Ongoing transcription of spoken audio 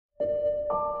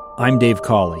I'm Dave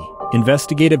Cawley,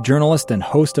 investigative journalist and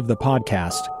host of the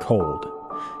podcast Cold.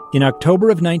 In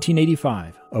October of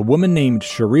 1985, a woman named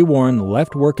Sheree Warren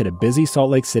left work at a busy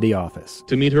Salt Lake City office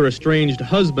to meet her estranged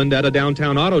husband at a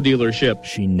downtown auto dealership.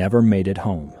 She never made it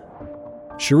home.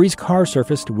 Sheree's car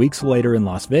surfaced weeks later in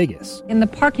Las Vegas. In the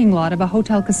parking lot of a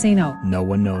hotel casino. No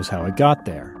one knows how it got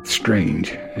there.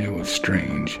 Strange. It was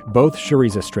strange. Both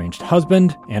Sheree's estranged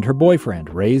husband and her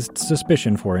boyfriend raised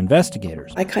suspicion for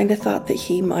investigators. I kind of thought that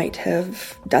he might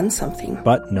have done something.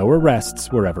 But no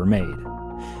arrests were ever made.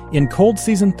 In Cold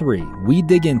Season 3, we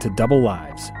dig into double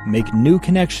lives, make new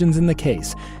connections in the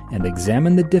case, and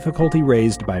examine the difficulty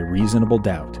raised by reasonable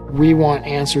doubt. We want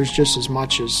answers just as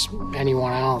much as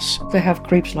anyone else. They have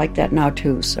creeps like that now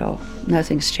too, so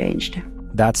nothing's changed.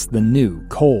 That's the new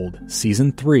Cold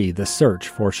Season 3, The Search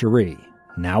for Sheree,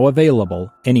 now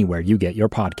available anywhere you get your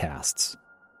podcasts.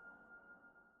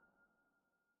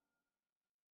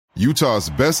 Utah's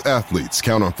best athletes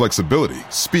count on flexibility,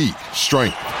 speed,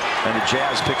 strength. And the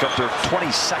Jazz pick up their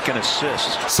 22nd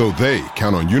assist. So they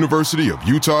count on University of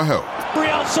Utah Health.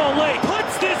 Real Salt Lake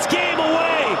puts this game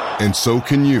away. And so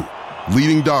can you.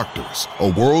 Leading doctors, a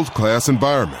world-class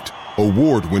environment,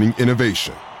 award-winning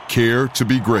innovation, care to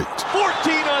be great.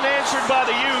 14 unanswered by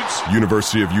the Utes.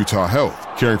 University of Utah Health,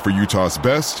 caring for Utah's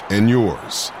best and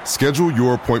yours. Schedule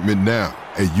your appointment now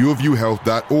at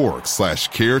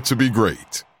uofuhealth.org/care to be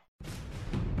great.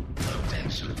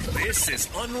 This is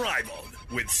Unrivaled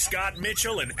with Scott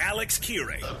Mitchell and Alex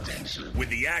Kirre. With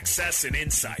the access and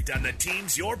insight on the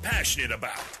teams you're passionate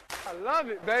about. I love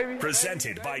it, baby.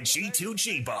 Presented by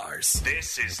G2G Bars.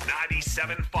 This is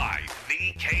 97.5,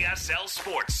 the KSL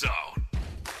Sports Zone.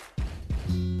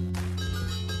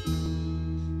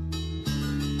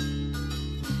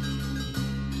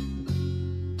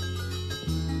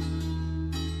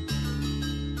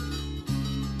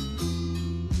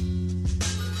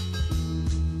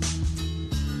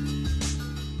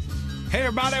 Hey,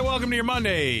 everybody, welcome to your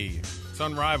Monday. It's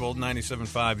Unrivaled,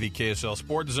 97.5, the KSL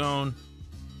Sports Zone.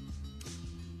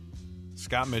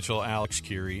 Scott Mitchell, Alex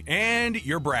Kirre, and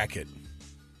your bracket.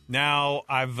 Now,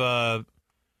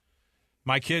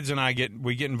 my kids and I get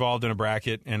involved in a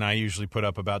bracket, and I usually put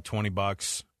up about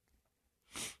 $20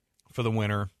 for the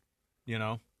winner, you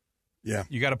know? Yeah.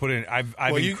 You got to put in. I've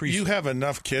increased. You have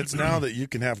enough kids now that you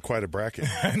can have quite a bracket.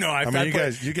 No, I mean, you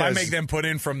guys. I make them put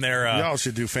in from their. Y'all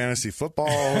should do fantasy football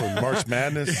and March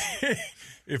Madness.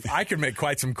 If I could make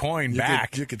quite some coin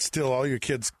back, you could steal all your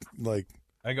kids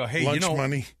I go, hey, lunch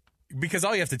money. Because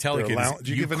all you have to tell the kids. Do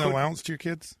you give an allowance to your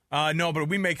kids? No, but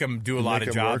we make them do a lot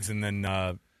of jobs, and then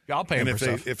I'll pay them for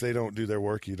stuff. If they don't do their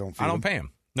work, you don't. I don't pay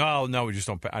them. No, we just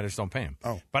don't. I just don't pay them.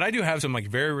 Oh, but I do have some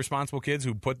very responsible kids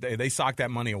who they sock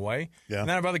that money away. Yeah. And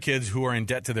then I have other kids who are in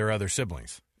debt to their other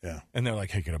siblings. Yeah. And they're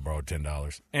like, "Hey, can I borrow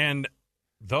 $10?" And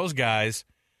those guys,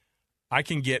 I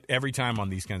can get every time on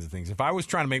these kinds of things. If I was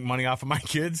trying to make money off of my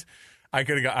kids, I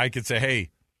could say,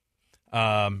 "Hey,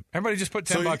 everybody, just put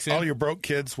 $10 in." All your broke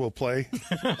kids will play.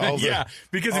 Yeah,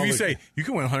 because if you say you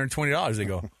can win $120, they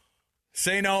go,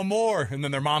 "Say no more," and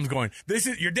then their mom's going, "This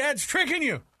is your dad's tricking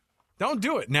you." Don't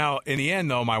do it. Now, in the end,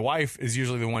 though, my wife is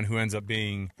usually the one who ends up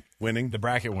winning the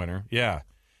bracket winner. Yeah.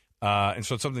 And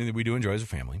so it's something that we do enjoy as a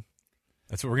family.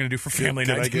 That's what we're going to do for family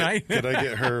night tonight. Could I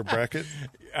get her bracket?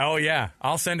 Oh, yeah.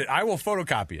 I'll send it. I will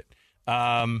photocopy it.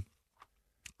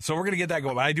 So we're going to get that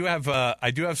going. I do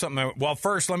have something. Well,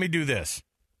 first, let me do this.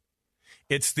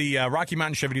 It's the Rocky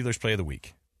Mountain Chevy Dealers Play of the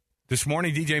Week. This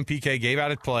morning, DJ and PK gave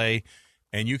out a play.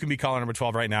 And you can be caller number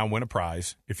 12 right now and win a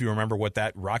prize if you remember what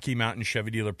that Rocky Mountain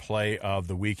Chevy Dealer play of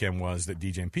the weekend was that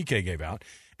DJ and PK gave out.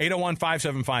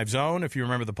 801-575-ZONE. If you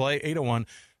remember the play,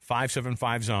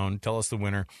 801-575-ZONE. Tell us the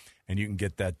winner, and you can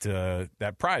get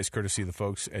that prize courtesy of the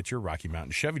folks at your Rocky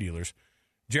Mountain Chevy Dealers.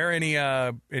 Jerry,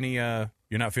 you're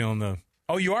not feeling the –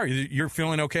 oh, you are? You're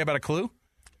feeling okay about a clue?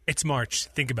 It's March.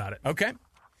 Think about it. Okay.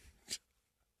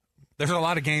 There's a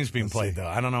lot of games being played, though.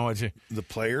 I don't know what you... The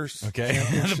Players. Okay.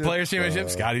 The Players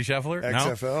Championship. Scotty Scheffler.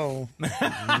 XFL. No?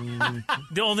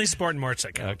 The only sport in March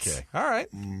that counts. Okay. All right.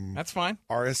 That's fine.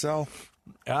 RSL.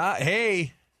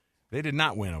 Hey. They did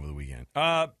not win over the weekend.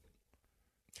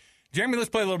 Jeremy,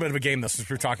 let's play a little bit of a game, though, since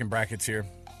we're talking brackets here.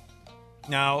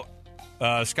 Now,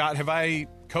 Scott, have I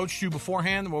coached you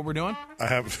beforehand what we're doing? I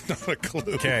have not a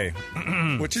clue. Okay.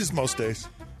 Which is most days.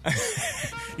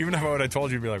 Even if I would have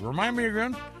told you, you'd be like, remind me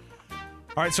again?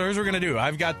 All right, so here's what we're going to do.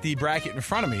 I've got the bracket in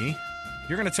front of me.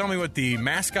 You're going to tell me what the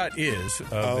mascot is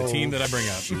of the team that I bring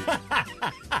up.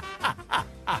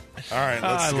 All right,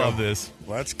 let's go. I love this.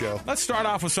 Let's go. Let's start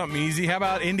off with something easy. How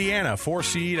about Indiana, 4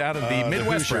 seed out of the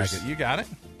Midwest bracket? You got it.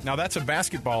 Now, that's a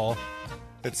basketball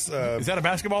It's is that a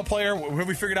basketball player? Have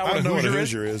we figured out what I a don't know Hoosier what a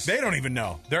Hoosier is. They don't even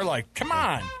know. They're like, come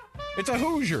on, it's a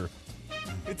Hoosier.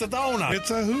 It's a donut.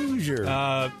 It's a Hoosier.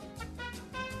 All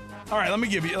right, let me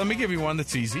give you one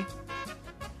that's easy.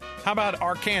 How about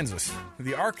Arkansas?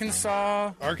 The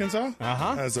Arkansas?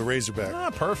 Uh-huh. That's a Razorback. Ah,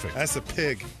 perfect. That's a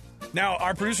pig. Now,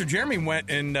 our producer Jeremy went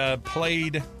and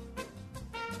played.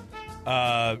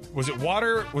 Was it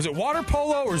water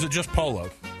polo or is it just polo?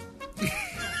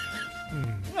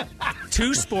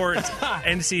 Two-sport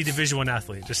NC Division I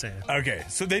athlete, just saying. Okay,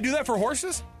 so they do that for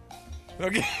horses?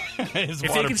 Okay. If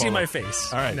they can see my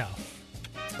face. All right. No.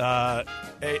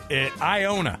 At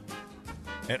Iona.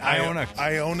 Iona.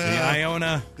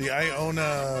 The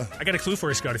Iona. I got a clue for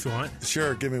you, Scott, if you want.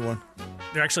 Sure, give me one.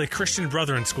 They're actually a Christian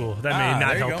Brethren school. That may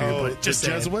not help you, but just the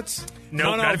Jesuits?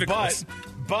 No, not even but close.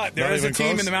 But there is a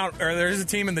team in the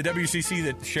WCC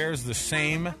that shares the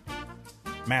same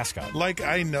mascot. Like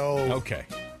I know. Okay.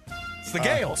 It's the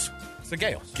Gales.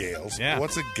 Gales. Yeah.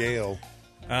 What's a Gale?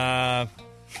 I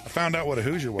found out what a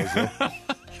Hoosier was, though.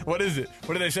 What is it?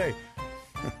 What do they say?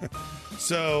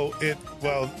 What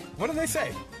do they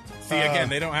say? See, again,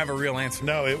 they don't have a real answer.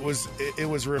 No, it was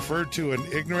referred to an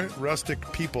ignorant,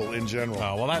 rustic people in general.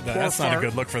 Oh, well, that's not a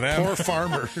good look for them. Poor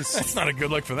farmers. That's not a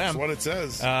good look for them. That's what it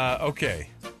says. Okay.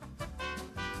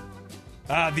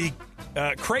 The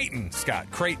Creighton,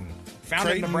 Scott. Creighton.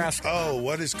 Founded in Nebraska. Oh,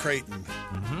 what is Creighton?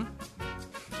 Mm-hmm.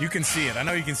 You can see it. I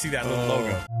know you can see that little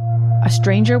logo. A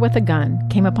stranger with a gun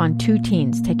came upon two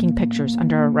teens taking pictures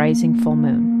under a rising full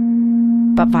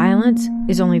moon. But violence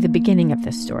is only the beginning of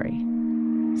this story.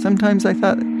 Sometimes I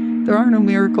thought, there are no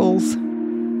miracles.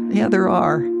 Yeah, there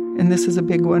are, and this is a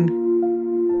big one.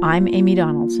 I'm Amy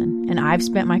Donaldson, and I've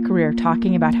spent my career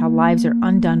talking about how lives are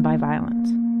undone by violence.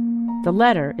 The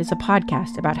Letter is a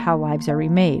podcast about how lives are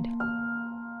remade.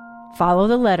 Follow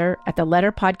The Letter at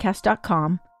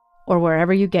theletterpodcast.com or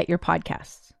wherever you get your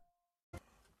podcasts.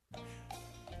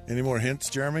 Any more hints,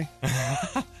 Jeremy?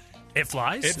 It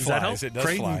flies? It flies. It does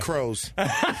Creighton fly. Crows. Oh,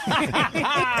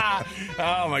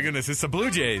 my goodness. It's the Blue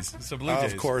Jays.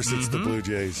 Of course, it's the Blue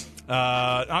Jays.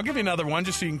 I'll give you another one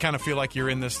just so you can kind of feel like you're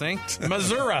in this thing.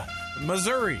 Missouri.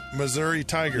 Missouri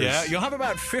Tigers. Yeah, you'll have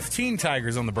about 15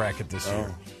 Tigers on the bracket this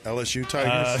year. LSU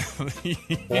Tigers.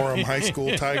 Orem High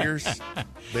School Tigers.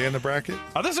 They in the bracket?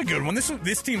 Oh, that's a good one.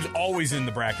 This team's always in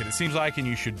the bracket, it seems like, and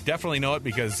you should definitely know it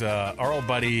because our old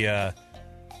buddy...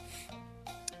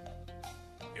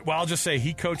 I'll just say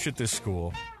he coached at this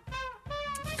school.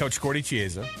 Coach Gordy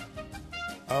Chiesa.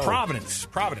 Oh. Providence.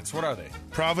 What are they?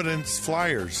 Providence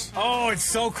Flyers. Oh, it's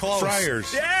so close.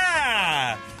 Friars.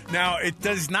 Yeah. Now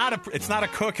it's not a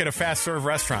cook at a fast serve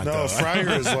restaurant. No, though. fryer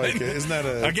is like isn't that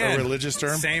a religious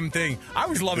term? Same thing. I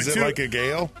always love it too. Is it like a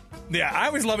Gale? Yeah, I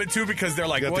always love it too because they're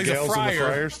like, well, he's a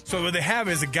fryer. So what they have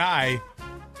is a guy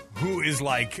who is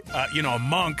like a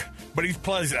monk, but he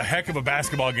plays a heck of a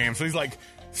basketball game. So he's like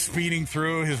speeding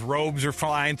through. His robes are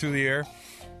flying through the air.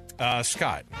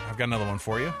 Scott, I've got another one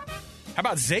for you. How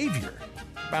about Xavier?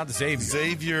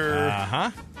 Xavier.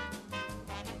 Uh-huh.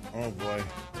 Oh, boy.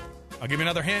 I'll give you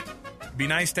another hint. Be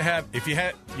nice to have,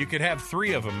 you could have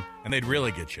 3 of them, and they'd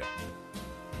really get you.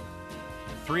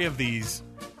 3 of these,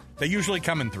 they usually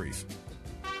come in 3s.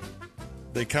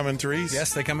 They come in 3s?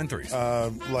 Yes, they come in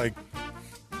 3s. Like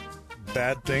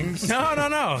bad things? No.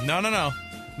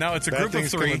 No, it's a group of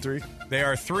 3. Come in 3. They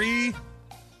are 3...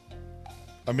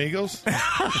 Amigos?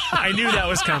 I knew that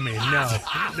was coming. No.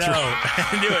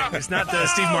 I knew it. It's not the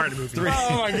Steve Martin movie.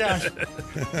 Oh, my gosh.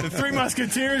 The 3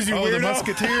 Musketeers, you weirdo. The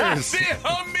Musketeers. The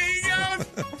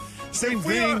Amigos. Same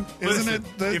thing, isn't it?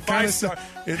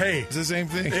 It's the same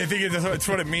thing. I think it's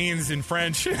what it means in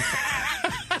French.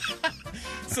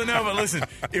 So, no, but listen,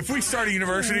 if we start a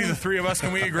university, the 3 of us,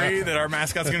 can we agree that our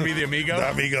mascot's going to be the Amigo?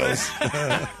 The Amigos.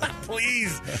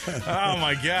 Please. Oh,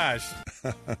 my gosh.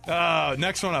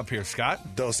 Next one up here,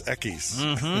 Scott. Dos Equis.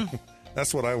 Mm-hmm.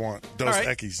 That's what I want. Dos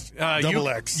Equis. Double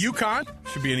X. UConn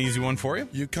should be an easy one for you.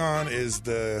 UConn is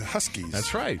the Huskies.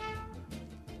 That's right.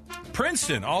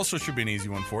 Princeton also should be an easy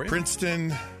one for you.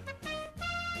 Princeton.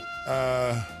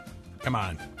 Come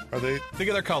on. Are they? Think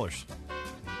of their colors.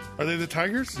 Are they the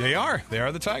Tigers? They are. They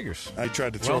are the Tigers. I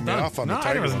tried to throw me off on the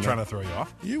Tigers. I wasn't trying to throw you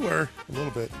off. You were a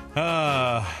little bit.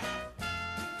 I'm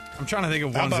trying to think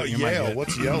of ones that you might get.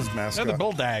 What's Yale's mascot? They're the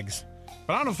Bulldogs.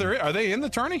 But I don't know if are they in the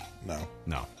tourney? No.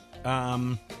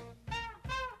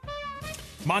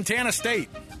 Montana State.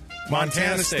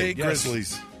 Montana State yes.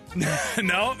 Grizzlies.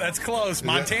 No, that's close.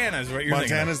 Montana is what you're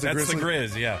Montana's thinking. That's the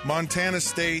Grizz, yeah. Montana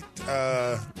State.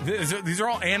 These are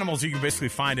all animals you can basically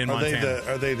find in Montana.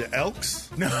 Are they the Elks?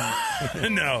 No.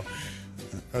 No.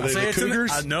 Are they the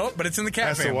Cougars? No, but it's in the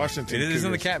cat family. The Washington It is Cougars.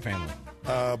 in the cat family.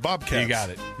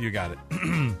 Bobcats. You got it.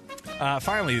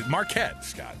 Finally, Marquette,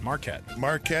 Scott. Marquette,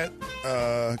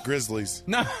 Grizzlies.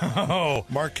 No.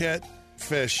 Marquette,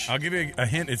 fish. I'll give you a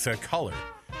hint. It's a color.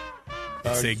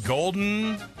 It's a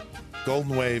golden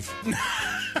wave.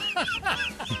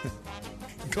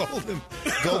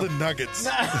 golden nuggets.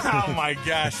 Oh, my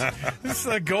gosh. It's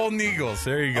the Golden Eagles.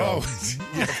 There you go. Oh,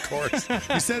 yeah, of course.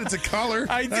 You said it's a color.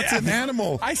 That's an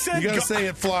animal. I said you got to say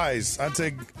it flies. I'd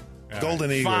say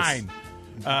Golden Eagles. Fine.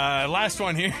 Last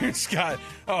one here, Scott.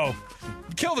 Oh,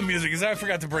 kill the music because I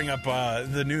forgot to bring up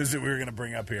the news that we were going to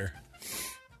bring up here.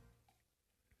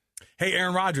 Hey,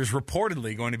 Aaron Rodgers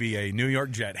reportedly going to be a New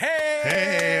York Jet.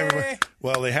 Hey, everybody.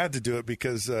 Well, they had to do it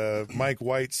because Mike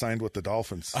White signed with the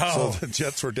Dolphins. Oh. So the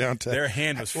Jets were down to... Their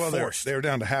hand was forced. They were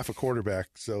down to half a quarterback,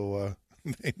 so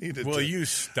they needed to... Will you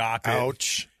stop it?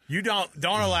 Ouch. You don't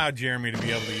allow Jeremy to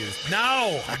be able to use...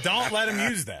 No, don't let him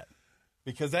use that.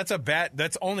 Because that's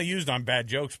only used on bad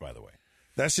jokes, by the way.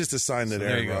 That's just a sign that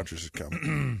Aaron Rodgers is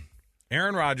coming.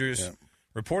 Aaron Rodgers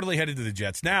reportedly headed to the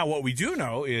Jets. Now, what we do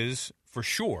know is, for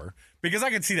sure... Because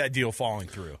I can see that deal falling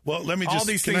through. Well, let me just... All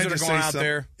these things that are going out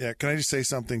there. Yeah, can I just say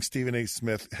something? Stephen A.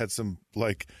 Smith had some,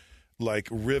 like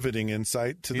riveting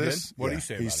insight to this. Did? What did he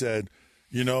say about it? He said,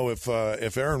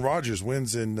 if Aaron Rodgers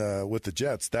wins with the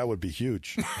Jets, that would be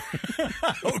huge.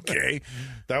 Okay.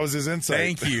 That was his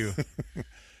insight. Thank you.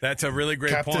 That's a really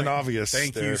great point. Captain Obvious.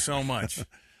 Thank you so much.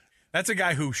 That's a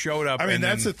guy who showed up. I mean,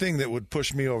 that's the thing that would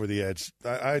push me over the edge.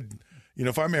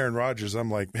 If I'm Aaron Rodgers,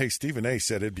 I'm like, hey, Stephen A.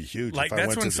 said it'd be huge if I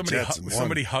went to the Jets and won.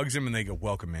 Somebody hugs him and they go,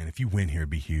 welcome, man. If you win here, it'd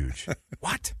be huge.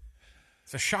 What?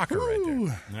 It's a shocker right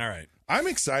there. All right. I'm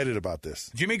excited about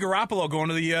this. Jimmy Garoppolo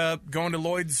going to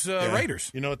Lloyd's Raiders.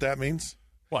 You know what that means?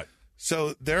 What?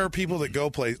 So there are people that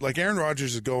go play. Like Aaron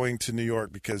Rodgers is going to New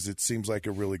York because it seems like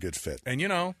a really good fit. And,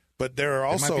 But there are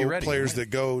also players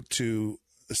that go to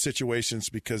situations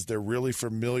because they're really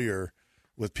familiar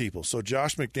with people. So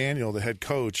Josh McDaniel, the head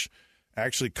coach,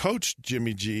 actually coached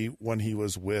Jimmy G when he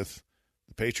was with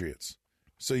the Patriots.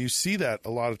 So you see that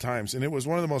a lot of times. And it was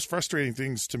one of the most frustrating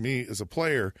things to me as a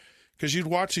player because you'd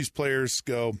watch these players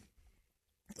go,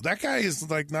 that guy is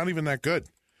like not even that good.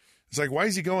 It's like, why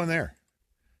is he going there?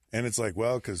 And it's like,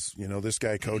 well, because, this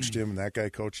guy coached him and that guy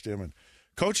coached him. And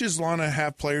coaches want to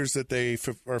have players that they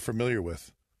are familiar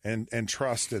with and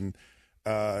trust. And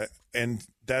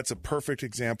that's a perfect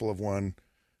example of one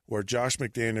where Josh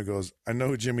McDaniel goes, I know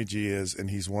who Jimmy G is, and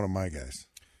he's one of my guys.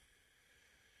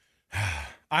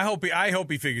 I hope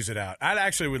he figures it out. I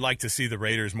actually would like to see the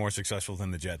Raiders more successful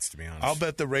than the Jets, to be honest. I'll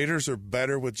bet the Raiders are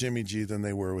better with Jimmy G than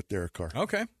they were with Derek Carr.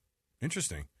 Okay.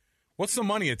 Interesting. What's the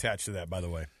money attached to that, by the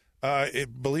way?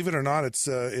 Believe it or not, it's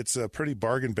a pretty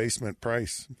bargain basement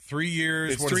price. 3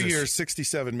 years. It's 3 years,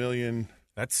 $67 million.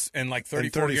 That's and like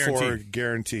 34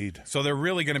 guaranteed. So they're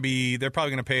probably going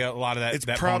to pay a lot of that. It's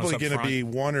that probably going to be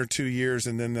 1 or 2 years,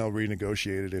 and then they'll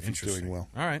renegotiate it if he's doing well.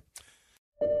 All right.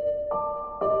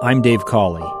 I'm Dave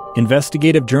Cawley,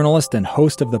 investigative journalist and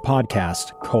host of the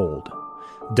podcast Cold.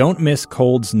 Don't miss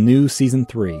Cold's new Season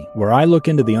 3, where I look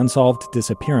into the unsolved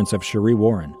disappearance of Sheree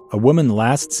Warren, a woman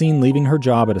last seen leaving her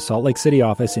job at a Salt Lake City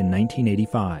office in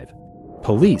 1985.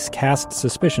 Police cast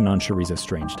suspicion on Sheree's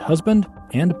estranged husband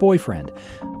and boyfriend,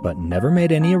 but never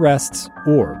made any arrests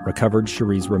or recovered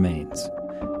Sheree's remains.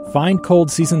 Find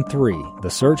Cold Season 3, The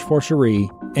Search for Sheree,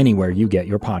 anywhere you get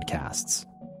your podcasts.